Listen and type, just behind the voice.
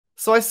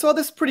So I saw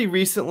this pretty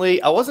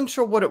recently. I wasn't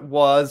sure what it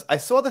was. I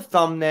saw the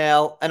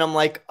thumbnail and I'm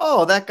like,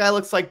 oh, that guy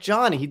looks like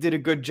Johnny. He did a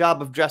good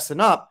job of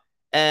dressing up.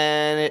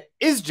 And it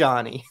is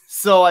Johnny.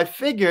 So I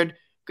figured,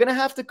 gonna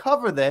have to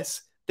cover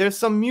this. There's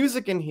some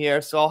music in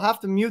here, so I'll have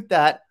to mute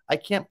that. I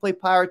can't play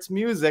Pirates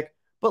music,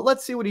 but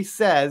let's see what he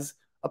says.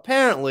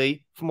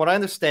 Apparently, from what I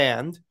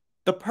understand,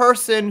 the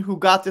person who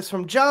got this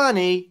from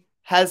Johnny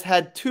has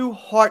had 2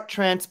 heart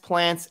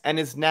transplants and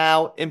is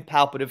now in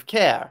palliative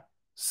care.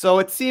 So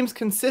it seems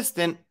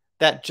consistent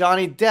that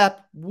Johnny Depp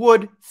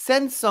would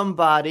send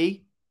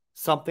somebody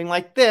something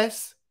like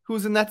this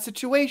who's in that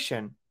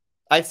situation.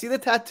 I see the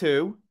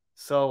tattoo,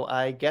 so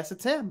I guess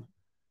it's him.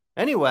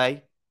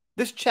 Anyway,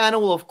 this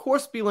channel will of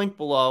course be linked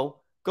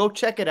below. Go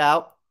check it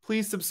out.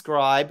 Please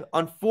subscribe.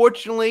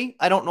 Unfortunately,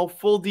 I don't know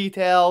full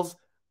details,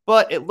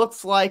 but it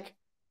looks like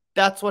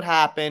that's what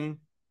happened.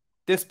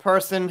 This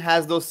person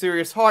has those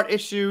serious heart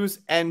issues,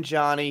 and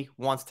Johnny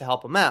wants to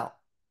help him out.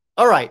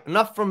 All right,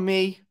 enough from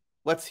me.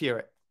 Let's hear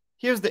it.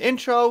 Here's the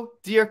intro.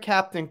 Dear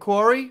Captain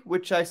Corey,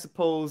 which I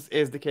suppose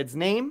is the kid's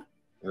name.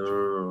 Right.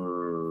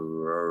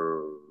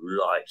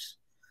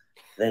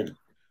 Then,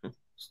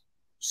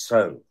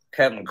 so,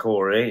 Captain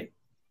Corey,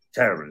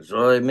 terrible.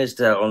 So I missed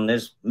out on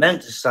this.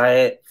 Meant to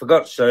say it.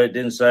 Forgot to say it.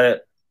 Didn't say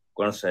it.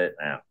 Gonna say it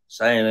now.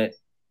 Saying it.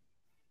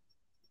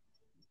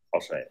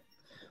 I'll say it.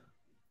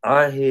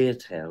 I hear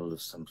tell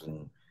of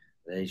something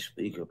they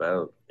speak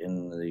about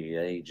in the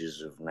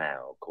ages of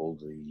now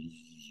called the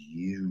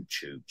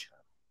YouTube channel,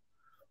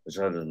 which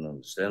I don't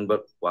understand,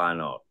 but why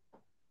not?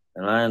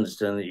 And I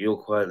understand that you're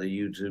quite the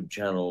YouTube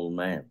channel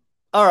man.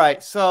 All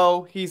right,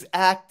 so he's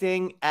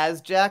acting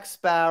as Jack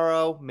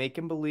Sparrow,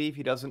 making believe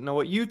he doesn't know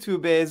what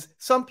YouTube is.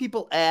 Some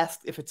people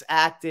asked if it's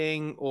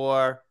acting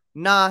or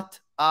not.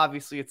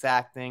 Obviously, it's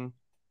acting.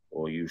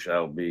 Or you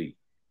shall be,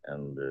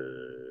 and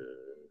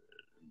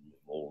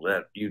all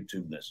that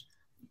YouTubeness.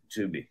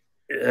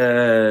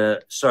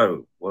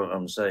 So, what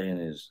I'm saying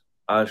is,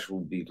 I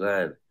shall be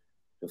glad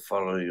to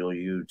follow your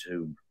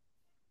YouTube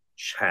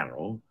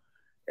channel,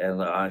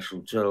 and I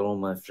shall tell all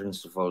my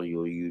friends to follow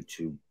your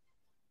YouTube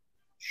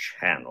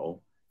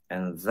channel,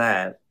 and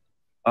that,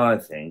 I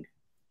think,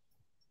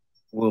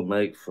 will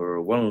make for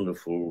a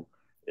wonderful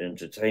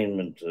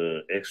entertainment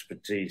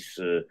expertise,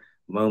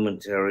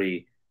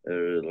 momentary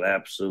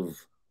lapse of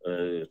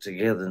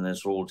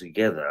togetherness all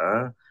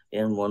together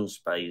in one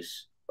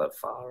space, but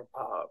far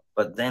apart.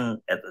 But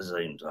then, at the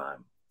same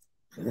time,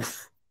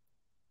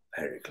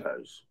 very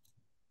close,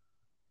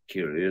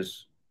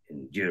 curious,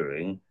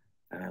 enduring,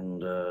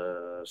 and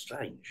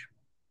strange.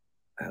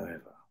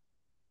 However,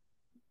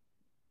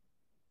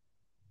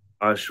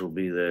 I shall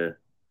be there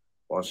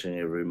watching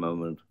every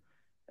moment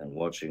and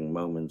watching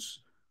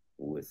moments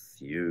with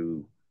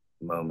you,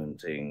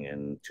 momenting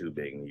and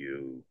tubing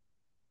you,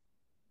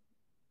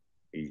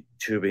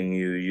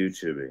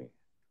 YouTubing.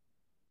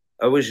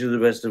 I wish you the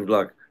best of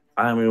luck.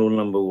 I'm your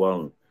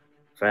 #1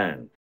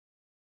 fan.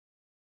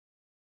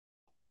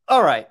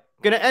 All right,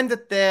 gonna end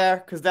it there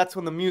because that's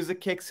when the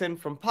music kicks in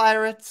from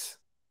Pirates.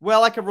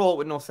 Well, I could roll it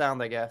with no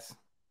sound, I guess.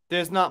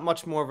 There's not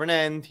much more of an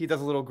end. He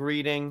does a little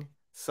greeting,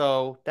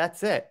 so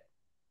that's it.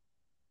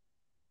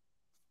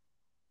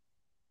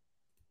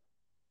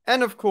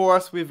 And of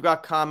course, we've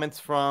got comments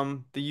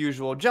from the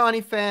usual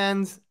Johnny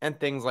fans and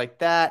things like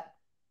that.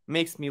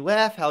 Makes me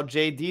laugh how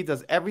JD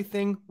does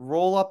everything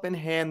roll up in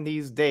hand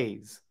these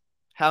days.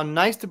 How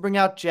nice to bring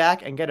out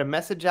Jack and get a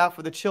message out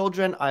for the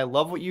children. I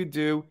love what you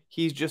do.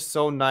 He's just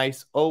so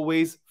nice.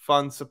 Always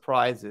fun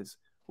surprises.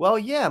 Well,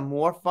 yeah,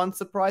 more fun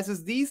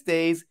surprises these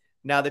days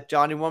now that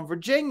Johnny won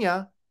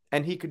Virginia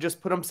and he could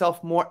just put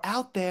himself more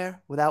out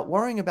there without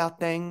worrying about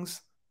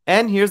things.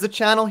 And here's the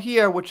channel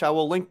here, which I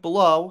will link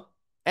below.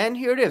 And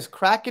here it is,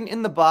 Kraken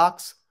in the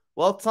box.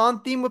 Well, it's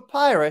on theme with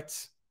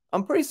pirates.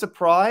 I'm pretty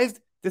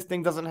surprised this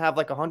thing doesn't have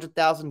like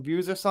 100,000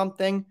 views or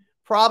something.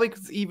 Probably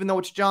because even though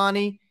it's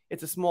Johnny,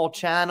 it's a small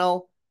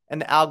channel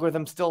and the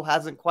algorithm still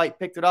hasn't quite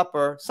picked it up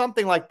or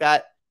something like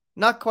that.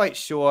 Not quite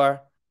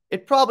sure.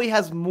 It probably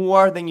has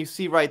more than you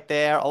see right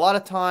there. A lot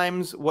of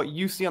times what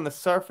you see on the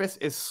surface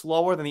is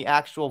slower than the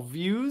actual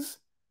views.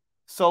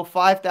 So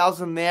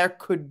 5,000 there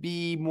could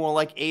be more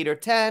like 8 or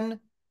 10.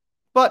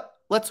 But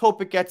let's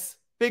hope it gets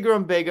bigger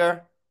and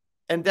bigger,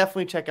 and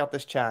definitely check out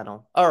this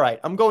channel. All right,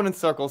 I'm going in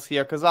circles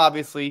here because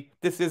obviously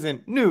this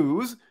isn't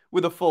news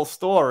with a full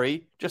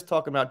story, just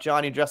talking about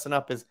Johnny dressing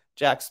up as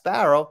Jack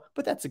Sparrow,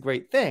 but that's a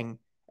great thing.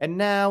 And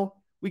now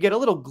we get a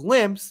little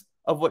glimpse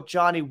of what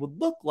Johnny would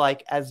look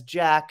like as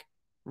Jack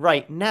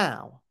right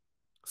now.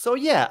 So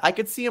yeah, I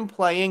could see him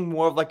playing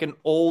more of like an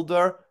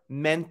older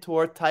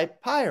mentor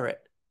type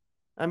pirate.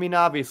 I mean,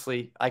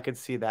 obviously, I could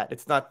see that.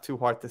 It's not too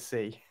hard to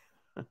see.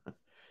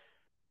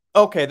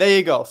 Okay, there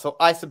you go. So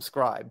I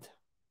subscribed.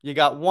 You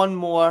got one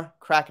more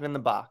Kraken in the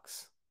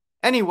box.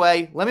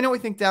 Anyway, let me know what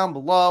you think down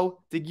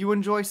below. Did you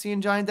enjoy seeing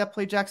Johnny Depp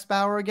play Jack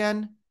Sparrow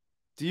again?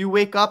 Do you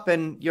wake up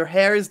and your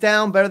hair is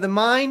down better than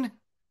mine?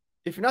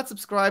 If you're not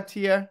subscribed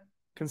here,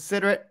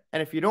 consider it.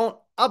 And if you don't,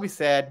 I'll be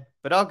sad,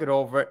 but I'll get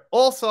over it.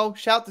 Also,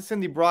 shout to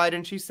Cindy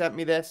Bryden. She sent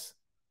me this.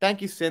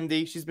 Thank you,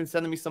 Cindy. She's been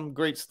sending me some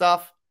great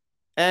stuff.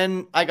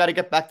 And I got to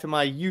get back to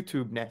my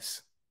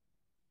YouTube-ness.